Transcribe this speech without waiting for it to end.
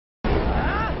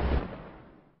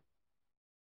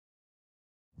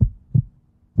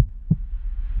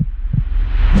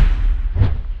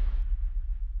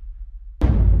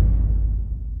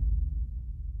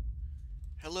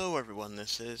Hello everyone,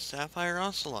 this is Sapphire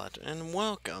Ocelot, and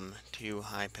welcome to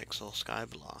Hypixel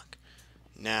Skyblock.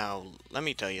 Now, let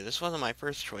me tell you, this wasn't my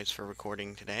first choice for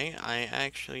recording today. I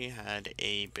actually had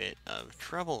a bit of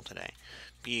trouble today,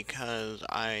 because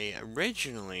I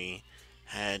originally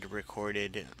had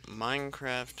recorded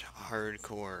Minecraft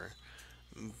Hardcore,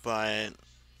 but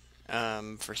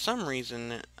for some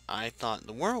reason I thought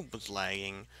the world was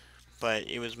lagging, but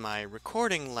it was my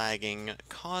recording lagging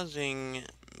causing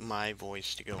my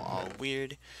voice to go all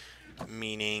weird,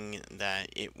 meaning that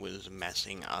it was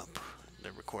messing up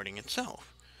the recording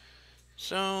itself.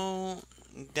 So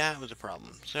that was a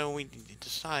problem. So we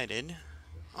decided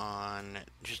on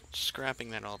just scrapping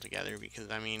that altogether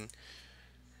because, I mean,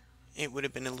 it would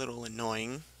have been a little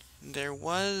annoying. There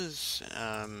was,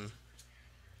 I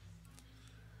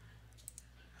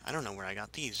don't know where I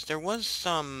got these. There was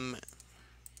some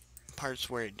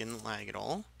parts where it didn't lag at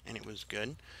all, and it was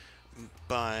good,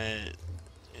 but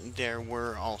there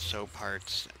were also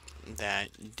parts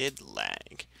that did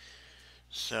lag.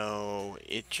 So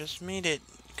it just made it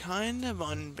kind of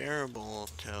unbearable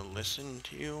to listen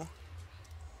to,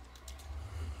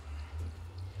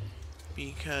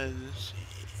 because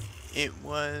it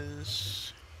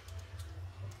was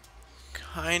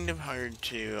kind of hard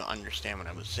to understand what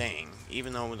I was saying,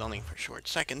 even though it was only for short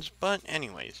seconds. But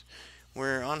anyways,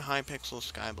 we're on Hypixel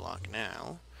Skyblock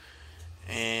now,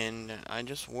 and I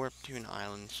just warped to an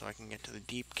island so I can get to the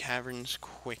deep caverns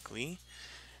quickly,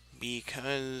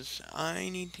 because I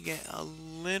need to get a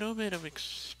little bit of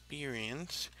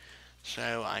experience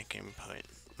so I can put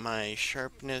my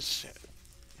sharpness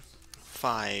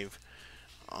 5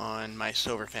 on my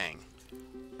silver fang.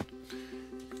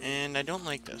 And I don't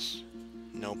like this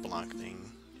no block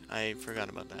thing. I forgot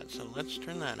about that, so let's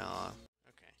turn that off.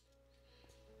 Okay,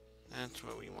 that's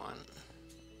what we want.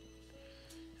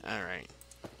 Alright,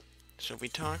 so if we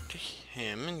talk to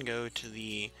him and go to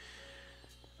the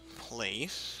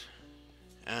place,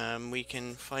 we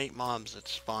can fight mobs that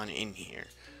spawn in here.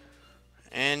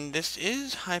 And this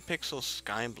is Hypixel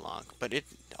Skyblock, but it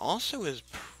also is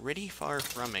pretty far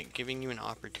from it, giving you an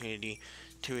opportunity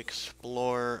to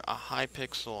explore a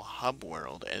Hypixel hub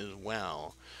world as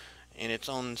well in its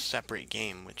own separate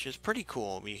game, which is pretty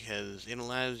cool because it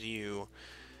allows you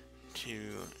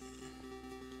to...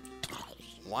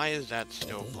 Why is that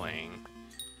still playing?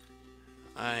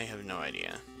 I have no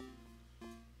idea.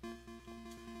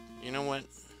 You know what?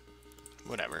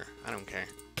 Whatever. I don't care.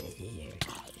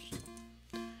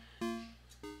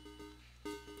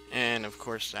 And of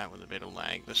course that was a bit of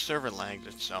lag. The server lagged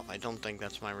itself. I don't think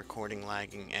that's my recording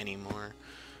lagging anymore.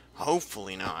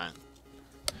 Hopefully not.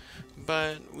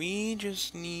 But we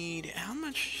just need... How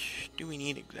much do we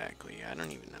need exactly? I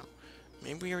don't even know.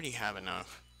 Maybe we already have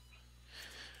enough.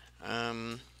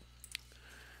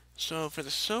 So for the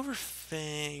silver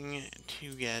fang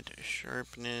to get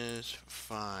sharpness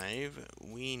 5,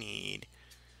 we need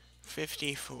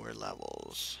 54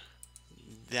 levels.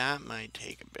 That might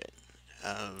take a bit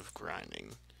of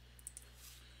grinding.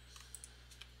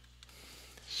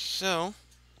 So,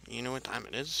 you know what time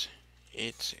it is?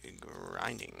 It's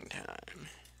grinding time.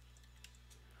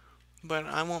 But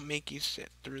I won't make you sit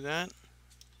through that.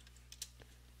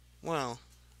 Well,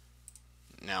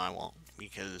 no I won't,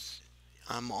 because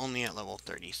I'm only at level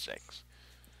 36.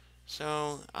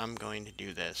 So, I'm going to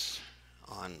do this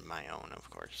on my own, of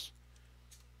course.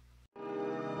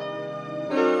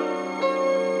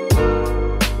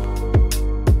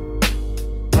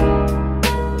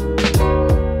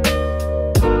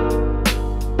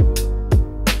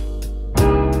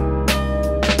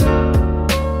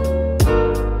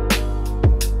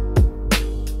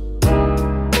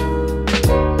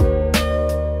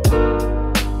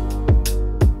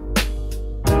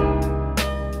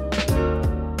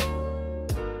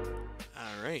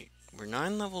 We're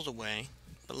 9 levels away,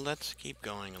 but let's keep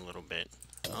going a little bit.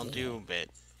 I'll do a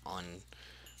bit on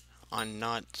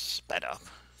not sped up,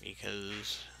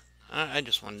 because I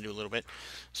just want to do a little bit.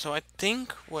 So I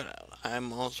think what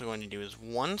I'm also going to do is,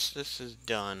 once this is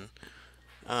done,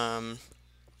 I'm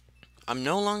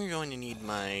no longer going to need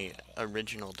my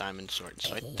original diamond sword.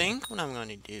 So I think what I'm going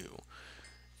to do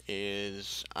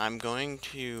is I'm going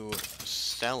to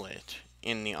sell it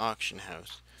in the auction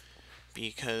house,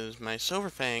 because my silver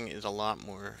fang is a lot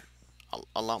more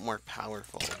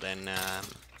powerful than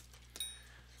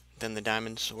the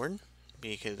diamond sword.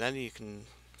 Because as you can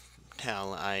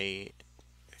tell, I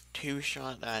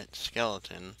two-shot that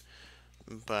skeleton,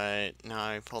 but now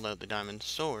I pulled out the diamond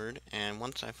sword, and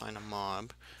once I find a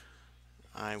mob,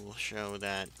 I will show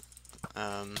that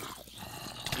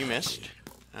you missed.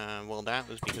 Well, that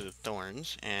was because of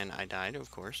thorns, and I died,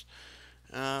 of course.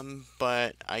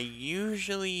 But I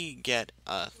usually get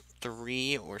a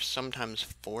 3 or sometimes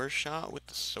 4 shot with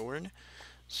the sword.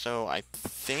 So I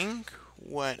think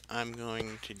what I'm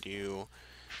going to do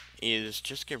is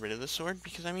just get rid of the sword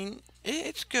because I mean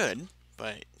it's good,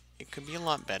 but it could be a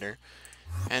lot better.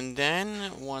 And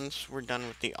then once we're done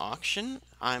with the auction,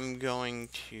 I'm going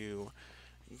to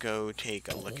go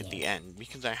take a look at the end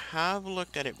because I have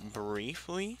looked at it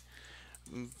briefly,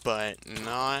 but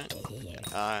not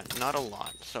a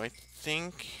lot. So I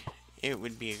think it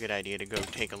would be a good idea to go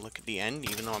take a look at the end,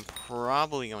 even though I'm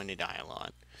probably going to die a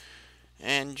lot,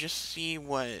 and just see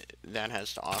what that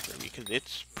has to offer because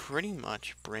it's pretty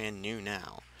much brand new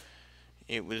now.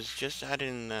 It was just added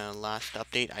in the last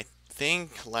update, I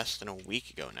think less than a week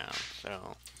ago now,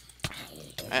 so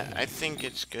I think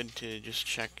it's good to just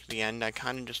check the end. I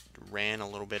kind of just ran a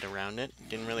little bit around it,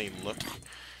 didn't really look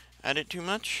at it too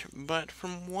much, but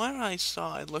from what I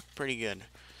saw, it looked pretty good.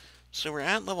 So we're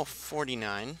at level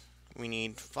 49. We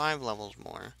need 5 levels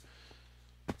more.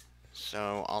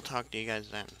 So I'll talk to you guys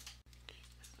then.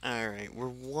 Alright, we're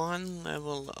 1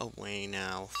 level away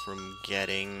now from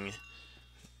getting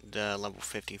the level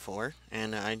 54,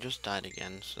 and I just died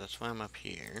again, so that's why I'm up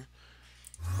here.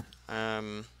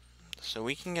 So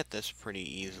we can get this pretty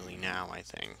easily now, I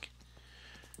think.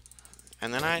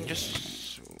 And then I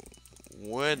just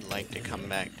would like to come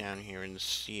back down here and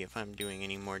see if I'm doing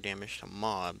any more damage to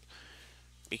mobs.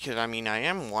 Because, I mean, I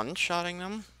am one-shotting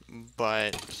them,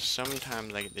 but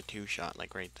sometimes I get the 2-shot,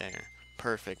 like right there.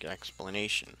 Perfect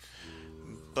explanation.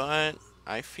 But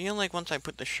I feel like once I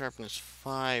put the sharpness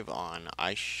 5 on,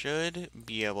 I should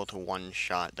be able to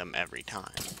one-shot them every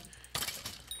time.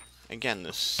 Again,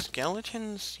 the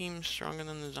skeletons seem stronger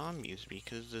than the zombies,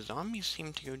 because the zombies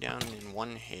seem to go down in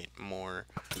one hit more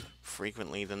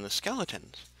frequently than the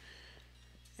skeletons.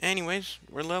 Anyways,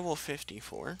 we're level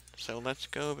 54, so let's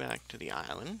go back to the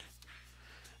island,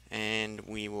 and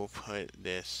we will put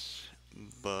this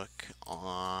book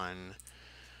on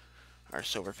our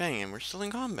silver fang, and we're still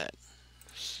in combat.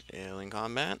 Still in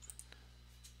combat.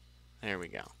 There we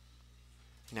go.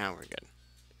 Now we're good.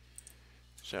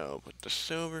 So, put the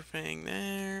silver fang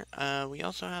there. We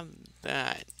also have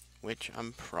that, which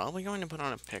I'm probably going to put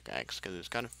on a pickaxe, because it's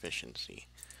got efficiency.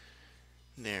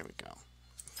 There we go.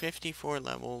 54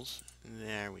 levels.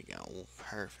 There we go.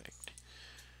 Perfect.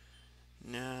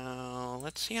 Now,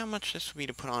 let's see how much this would be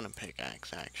to put on a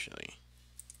pickaxe, actually.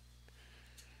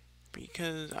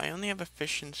 Because I only have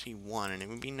efficiency 1, and it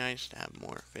would be nice to have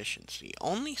more efficiency.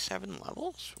 Only 7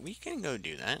 levels? We can go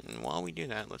do that, and while we do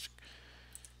that, let's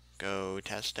go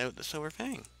test out the silver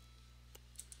fang.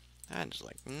 That's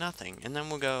like nothing. And then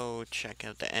we'll go check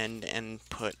out the end and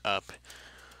put up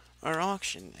our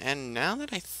auction. And now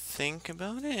that I think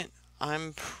about it,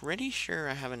 I'm pretty sure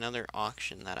I have another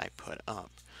auction that I put up.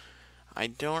 I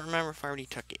don't remember if I already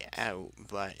took it out,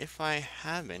 but if I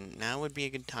haven't, now would be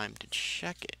a good time to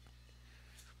check it.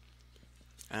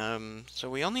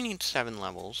 So we only need 7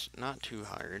 levels, not too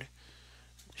hard.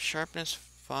 Sharpness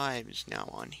 5 is now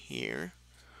on here,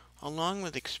 along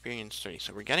with experience 3.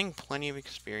 So we're getting plenty of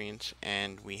experience,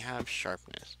 and we have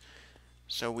sharpness.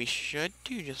 So we should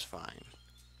do just fine.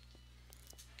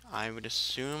 I would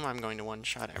assume I'm going to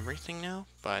one-shot everything now,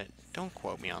 but don't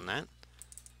quote me on that.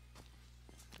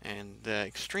 And the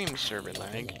extreme server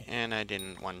lag, and I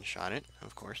didn't one-shot it,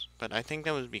 of course, but I think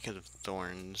that was because of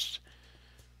thorns.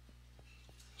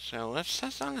 So let's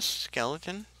test on a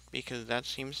skeleton, because that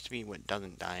seems to be what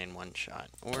doesn't die in one shot.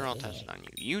 Or I'll test it on you.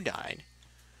 You died.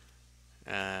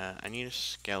 I need a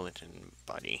skeleton,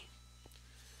 buddy.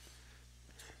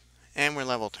 And we're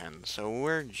level 10, so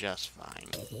we're just fine.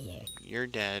 You're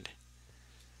dead.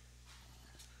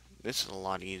 This is a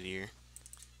lot easier.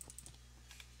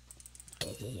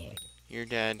 You're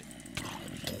dead.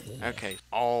 Okay,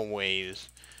 always.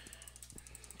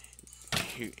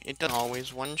 It doesn't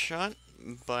always one-shot,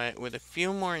 but with a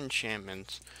few more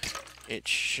enchantments, it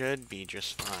should be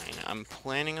just fine. I'm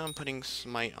planning on putting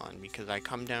smite on because I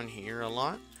come down here a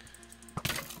lot.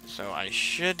 So I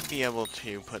should be able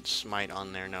to put smite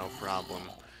on there, no problem.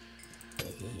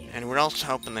 And we're also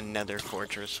helping the nether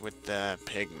fortress with the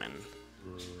pigmen.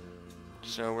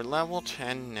 So we're level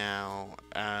 10 now.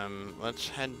 Let's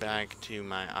head back to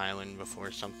my island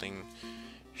before something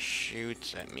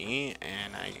shoots at me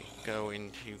and I go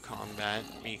into combat,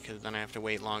 because then I have to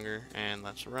wait longer. And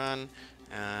let's run.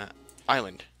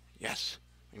 Island. Yes,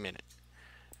 we made it.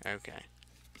 Okay.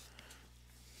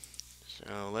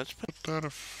 So let's put that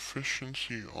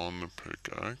efficiency on the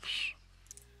pickaxe.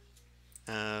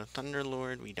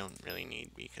 Thunderlord we don't really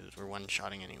need because we're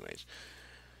one-shotting anyways.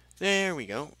 There we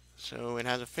go. So it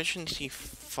has efficiency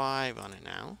 5 on it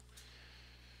now.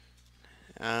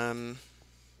 Um,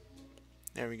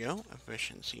 there we go.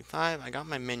 Efficiency 5. I got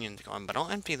my minions going, but I'll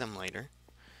empty them later.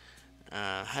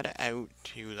 Head out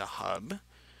to the hub.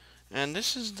 And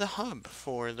this is the hub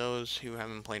for those who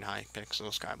haven't played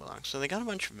Hypixel Skyblock. So they got a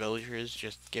bunch of villagers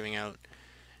just giving out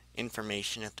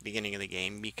information at the beginning of the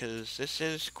game because this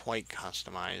is quite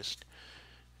customized.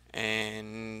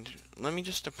 And let me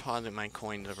just deposit my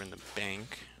coins over in the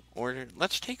bank. Or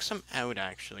let's take some out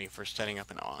actually for setting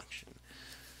up an auction.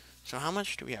 So how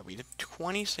much do we have? We have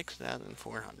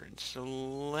 26,400. So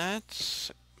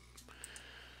let's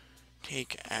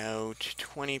take out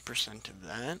 20% of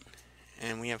that.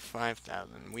 And we have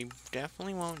 5,000. We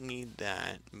definitely won't need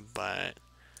that, but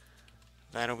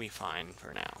that'll be fine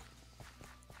for now.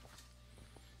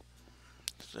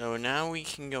 So now we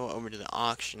can go over to the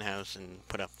auction house and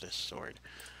put up this sword.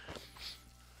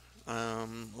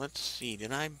 Let's see.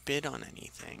 Did I bid on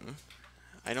anything?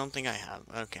 I don't think I have.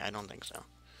 Okay, I don't think so.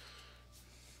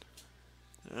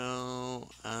 So,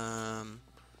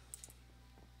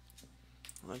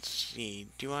 let's see.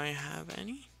 Do I have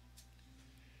any?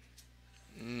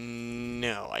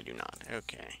 No, I do not.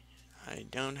 Okay. I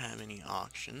don't have any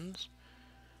auctions.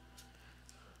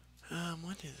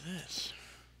 What is this?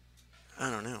 I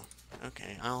don't know.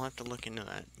 Okay, I'll have to look into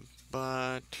that.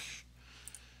 But,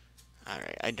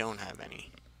 alright, I don't have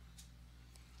any.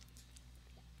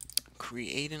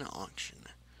 Create an auction.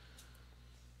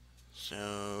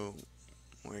 So,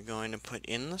 we're going to put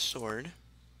in the sword.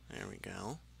 There we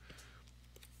go.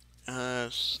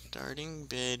 Starting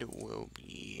bid will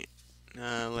be,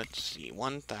 let's see,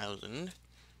 1,000.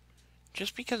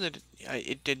 Just because it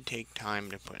did take time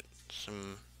to put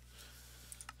some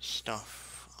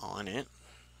stuff on it.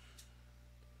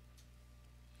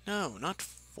 No, not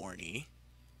 40.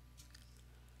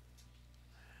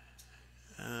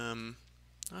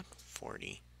 Not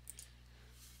 40.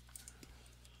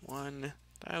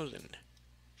 1,000.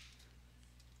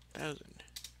 1,000.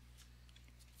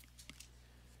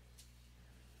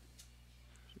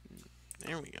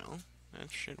 There we go.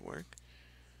 That should work.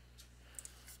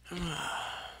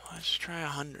 Let's try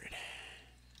 100.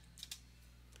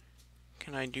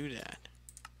 Can I do that?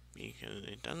 Because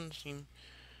it doesn't seem...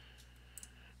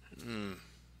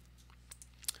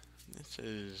 This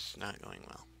is not going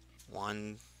well.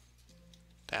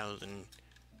 1,000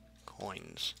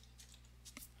 coins.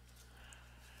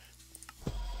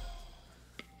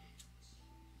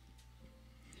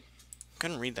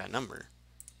 Couldn't read that number.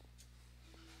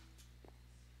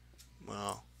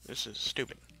 Well, this is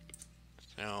stupid.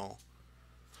 So,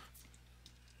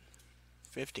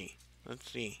 50.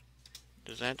 Let's see.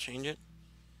 Does that change it?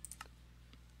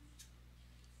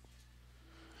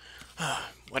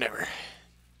 Whatever.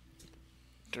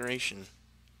 Duration.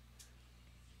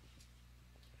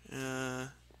 2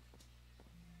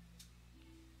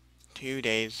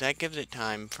 days. That gives it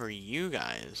time for you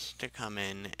guys to come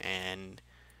in and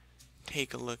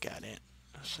take a look at it.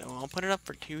 So I'll put it up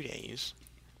for 2 days.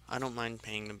 I don't mind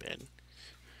paying the bid.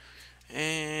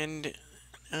 And,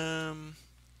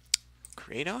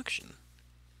 create auction.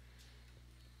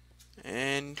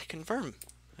 And confirm.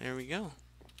 There we go.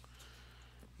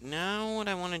 Now what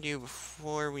I want to do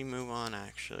before we move on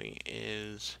actually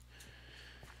is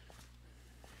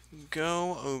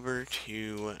go over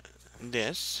to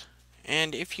this.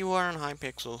 And if you are on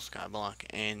Hypixel Skyblock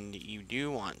and you do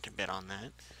want to bid on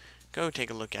that, go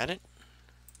take a look at it.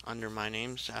 Under my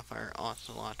name, Sapphire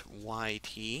Ocelot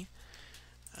YT.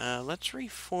 Let's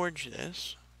reforge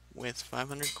this with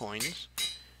 500 coins.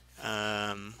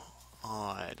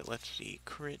 Odd. Let's see.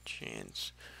 Crit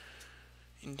chance.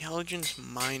 Intelligence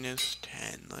minus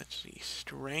 10. Let's see.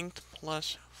 Strength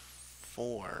plus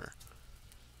 4.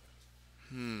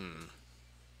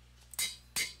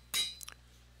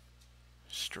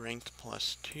 Strength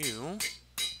plus 2.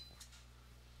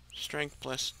 Strength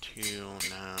plus 2.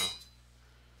 No.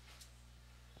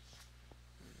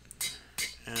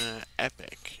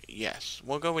 Epic. Yes,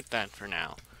 we'll go with that for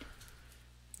now.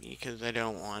 Because I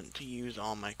don't want to use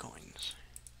all my coins.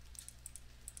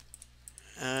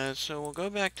 So we'll go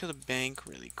back to the bank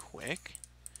really quick.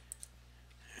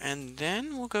 And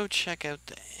then we'll go check out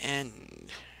the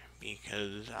end.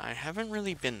 Because I haven't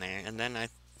really been there. And then I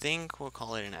think we'll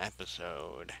call it an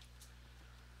episode.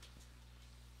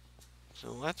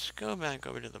 So let's go back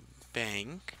over to the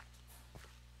bank.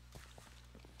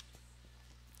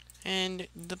 And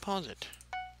deposit.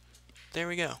 There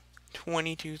we go.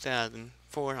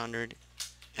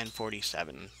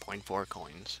 22,447.4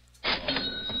 coins.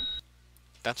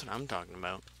 That's what I'm talking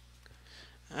about.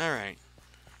 Alright.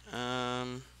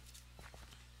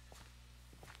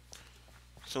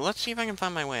 So let's see if I can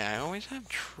find my way. I always have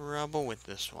trouble with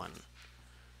this one.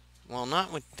 Well,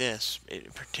 not with this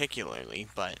particularly,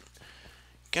 but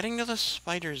getting to the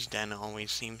spider's den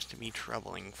always seems to be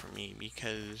troubling for me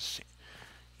because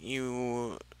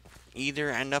you either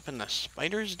end up in the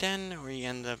spider's den or you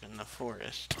end up in the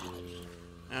forest.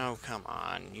 Oh, come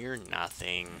on, you're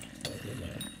nothing.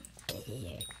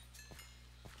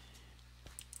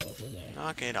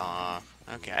 Knock it off.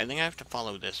 Okay, I think I have to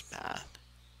follow this path.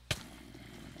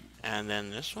 And then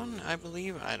this one, I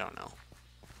believe? I don't know.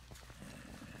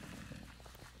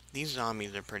 These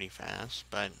zombies are pretty fast,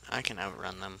 but I can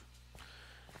outrun them.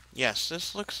 Yes,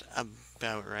 this looks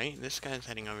about right. This guy's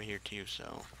heading over here too,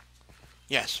 so...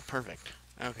 Yes, perfect.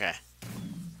 Okay.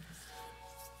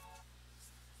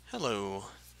 Hello,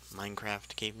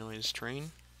 Minecraft cave noise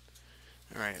train.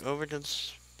 Alright, over to the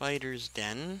spider's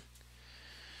den.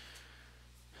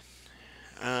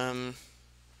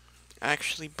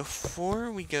 Actually, before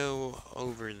we go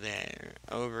over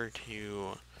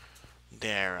to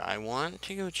there, I want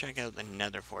to go check out the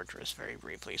Nether Fortress very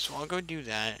briefly, so I'll go do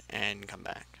that and come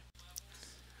back.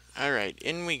 Alright,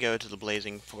 in we go to the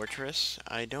Blazing Fortress.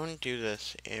 I don't do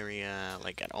this area,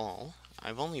 like, at all.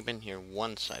 I've only been here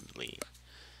once, I believe.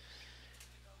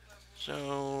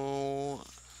 So,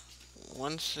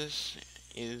 once this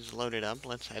is loaded up,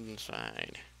 let's head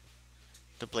inside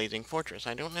the Blazing Fortress.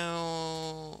 I don't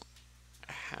know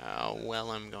how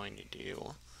well I'm going to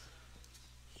do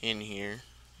in here.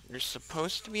 There's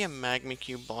supposed to be a magma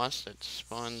cube boss that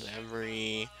spawns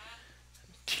every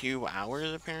 2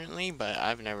 hours, apparently, but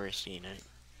I've never seen it.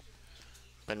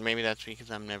 But maybe that's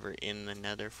because I'm never in the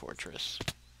Nether Fortress.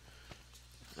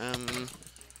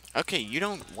 Okay, you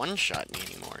don't one-shot me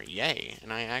anymore. Yay,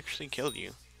 and I actually killed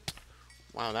you.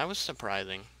 Wow, that was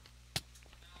surprising.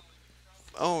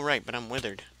 Oh, right, but I'm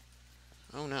withered.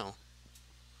 Oh, no.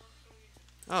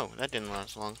 Oh, that didn't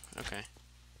last long. Okay.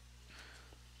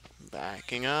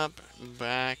 Backing up,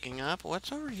 backing up.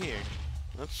 What's over here?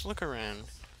 Let's look around.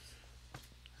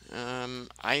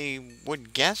 I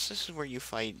would guess this is where you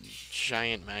fight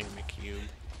giant magma cube.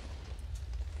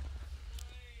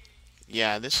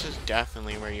 Yeah, this is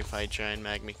definitely where you fight giant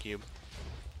magma cube.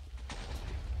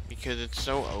 Because it's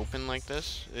so open like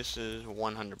this, this is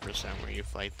 100% where you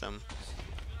fight them.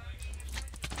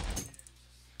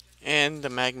 And the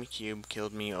magma cube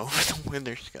killed me over the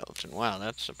wither skeleton. Wow,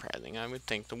 that's surprising. I would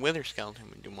think the wither skeleton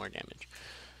would do more damage.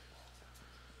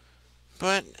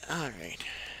 But, alright.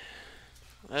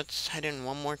 Let's head in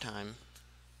one more time.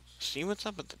 See what's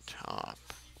up at the top.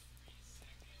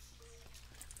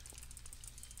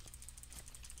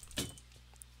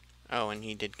 Oh, and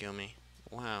he did kill me.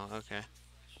 Wow, okay.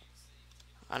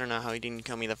 I don't know how he didn't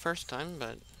kill me the first time,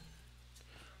 but...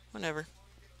 whatever.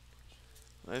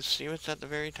 Let's see what's at the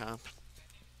very top.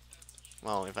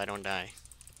 Well, if I don't die.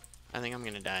 I think I'm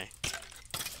gonna die.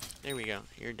 There we go.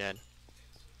 You're dead.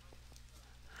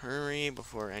 Hurry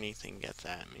before anything gets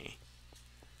at me.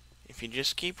 If you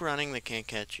just keep running, they can't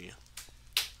catch you.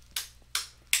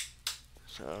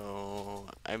 So,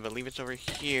 I believe it's over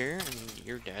here, and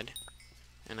you're dead.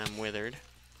 And I'm withered,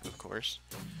 of course.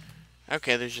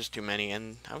 Okay, there's just too many,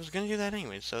 and I was gonna do that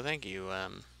anyway, so thank you,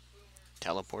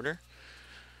 teleporter.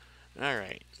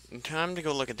 Alright, time to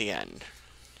go look at the end.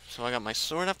 So I got my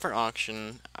sword up for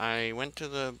auction. I went to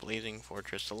the Blazing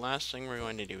Fortress. The last thing we're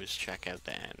going to do is check out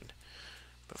the end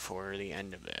before the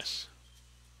end of this.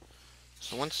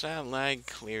 So once that lag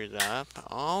clears up,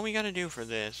 all we gotta do for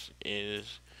this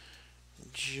is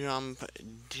jump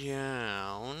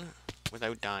down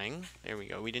without dying. There we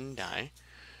go, we didn't die.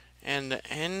 And the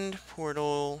end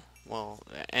portal, well,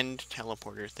 the end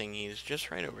teleporter thingy is just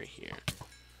right over here.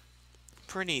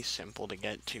 Pretty simple to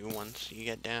get to once you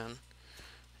get down.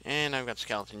 And I've got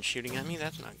skeletons shooting at me,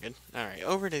 that's not good. Alright,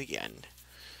 over to the end.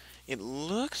 It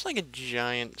looks like a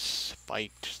giant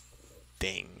spiked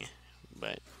thing,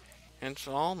 but it's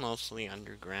all mostly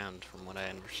underground from what I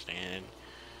understand.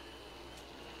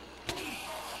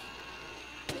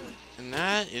 And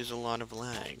that is a lot of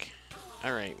lag.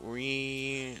 Alright,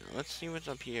 let's see what's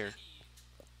up here.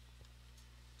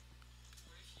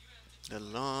 The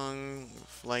long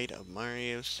flight of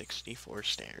Mario 64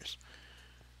 stairs.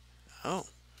 Oh,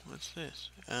 what's this?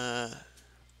 The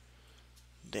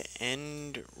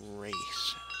end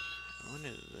race. What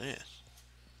is this?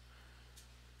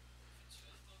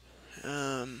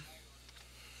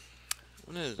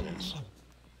 What is this?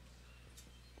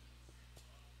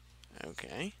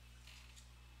 Okay.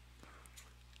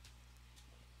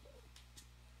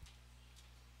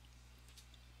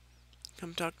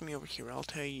 Come talk to me over here. I'll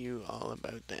tell you all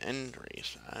about the end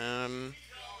race.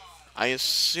 I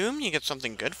assume you get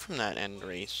something good from that end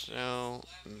race, so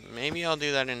maybe I'll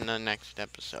do that in the next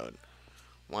episode,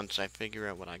 once I figure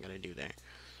out what I gotta do there.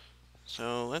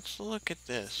 So let's look at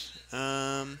this.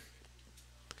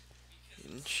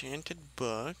 Enchanted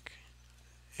book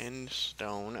and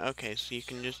stone. Okay, so you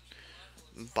can just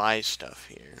buy stuff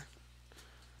here.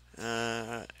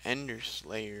 Ender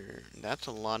Slayer. That's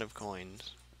a lot of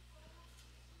coins.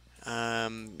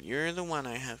 You're the one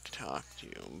I have to talk to,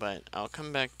 but I'll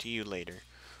come back to you later.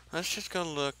 Let's just go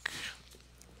look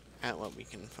at what we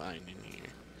can find in here.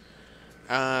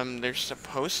 There's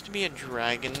supposed to be a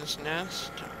dragon's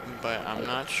nest, but I'm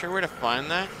not sure where to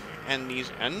find that. And these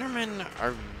Endermen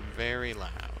are very loud.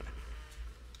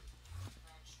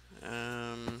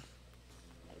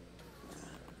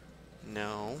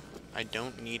 No, I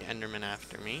don't need Endermen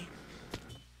after me.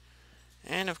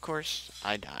 And of course,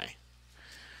 I die.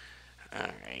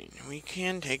 Alright, we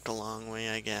can take the long way,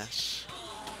 I guess.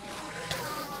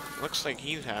 Looks like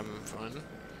he's having fun.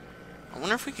 I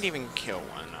wonder if we could even kill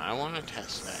one. I want to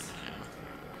test that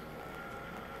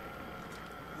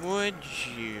now. Would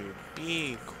you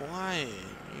be quiet?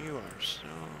 You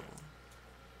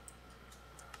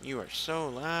are so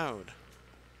loud.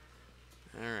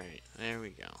 Alright, there we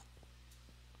go.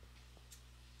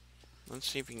 Let's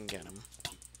see if we can get him.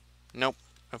 Nope,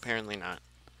 apparently not.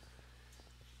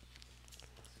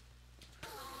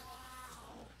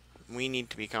 We need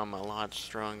to become a lot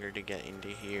stronger to get into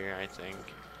here, I think.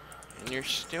 And you're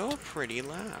still pretty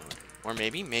loud. Or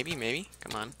maybe.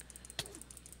 Come on.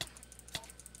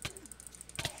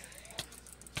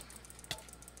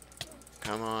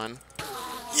 Come on.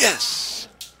 Yes!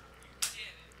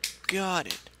 Got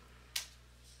it.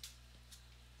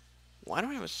 Why do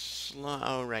I have a slime?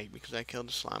 Oh, right, because I killed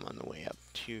a slime on the way up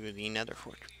to the nether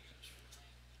fortress.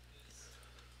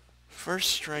 First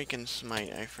strike and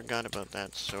smite. I forgot about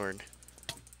that sword.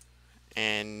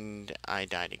 And I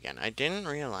died again. I didn't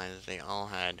realize they all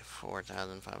had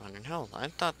 4,500 health. I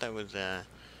thought that was a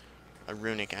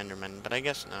runic enderman, but I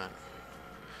guess not.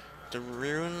 The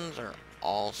runes are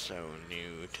also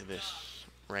new to this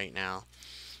right now.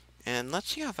 And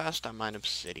let's see how fast I mine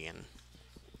obsidian.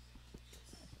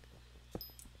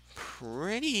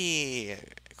 Pretty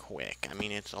quick. I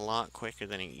mean, it's a lot quicker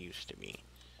than it used to be.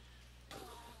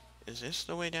 Is this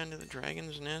the way down to the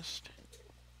dragon's nest?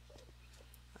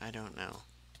 I don't know.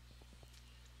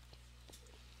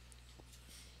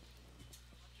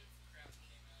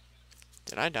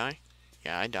 Did I die?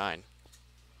 Yeah, I died.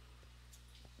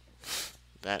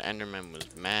 That enderman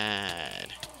was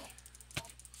mad.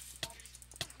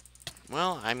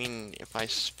 Well, I mean, if I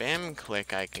spam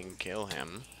click, I can kill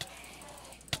him.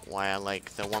 Why I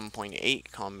like the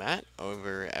 1.8 combat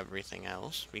over everything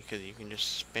else, because you can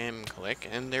just spam click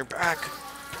and they're back.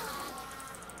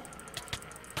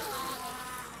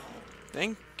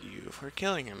 Thank you for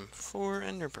killing him. 4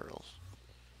 ender pearls.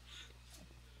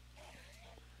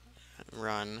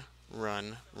 Run,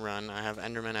 run, run. I have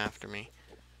endermen after me.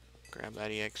 Grab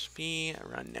that EXP. I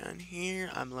run down here.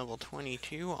 I'm level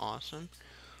 22. Awesome.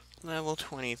 Level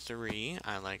 23.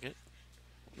 I like it.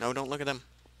 No, don't look at them.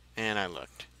 And I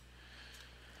looked.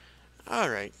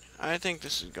 Alright. I think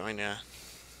this is going to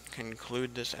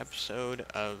conclude this episode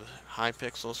of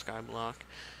Hypixel Skyblock.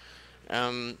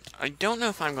 I don't know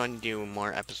if I'm going to do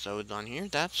more episodes on here.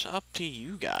 That's up to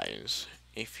you guys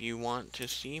if you want to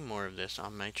see more of this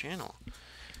on my channel.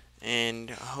 And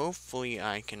hopefully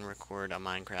I can record a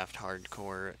Minecraft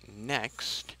Hardcore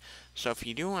next. So if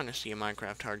you do want to see a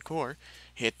Minecraft Hardcore,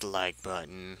 hit the like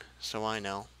button so I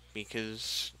know.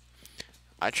 Because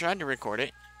I tried to record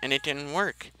it and it didn't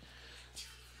work.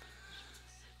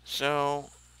 So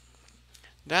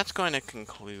that's going to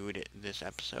conclude this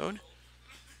episode.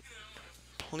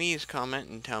 Please comment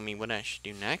and tell me what I should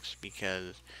do next,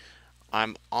 because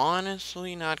I'm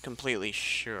honestly not completely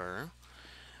sure.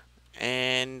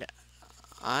 And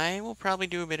I will probably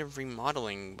do a bit of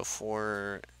remodeling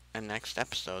before a next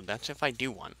episode. That's if I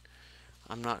do one.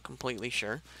 I'm not completely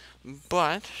sure.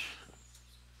 But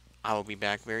I will be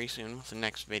back very soon with the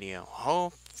next video.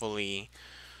 Hopefully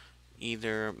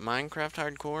either Minecraft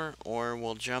Hardcore or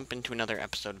we'll jump into another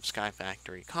episode of Sky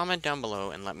Factory. Comment down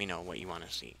below and let me know what you want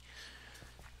to see.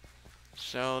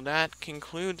 So that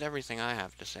concludes everything I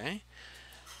have to say.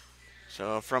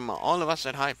 So from all of us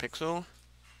at Hypixel,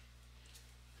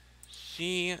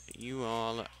 see you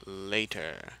all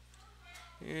later.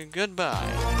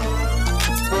 Goodbye.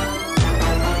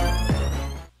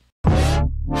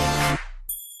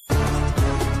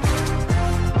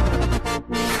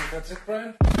 That's it,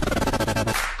 Brian?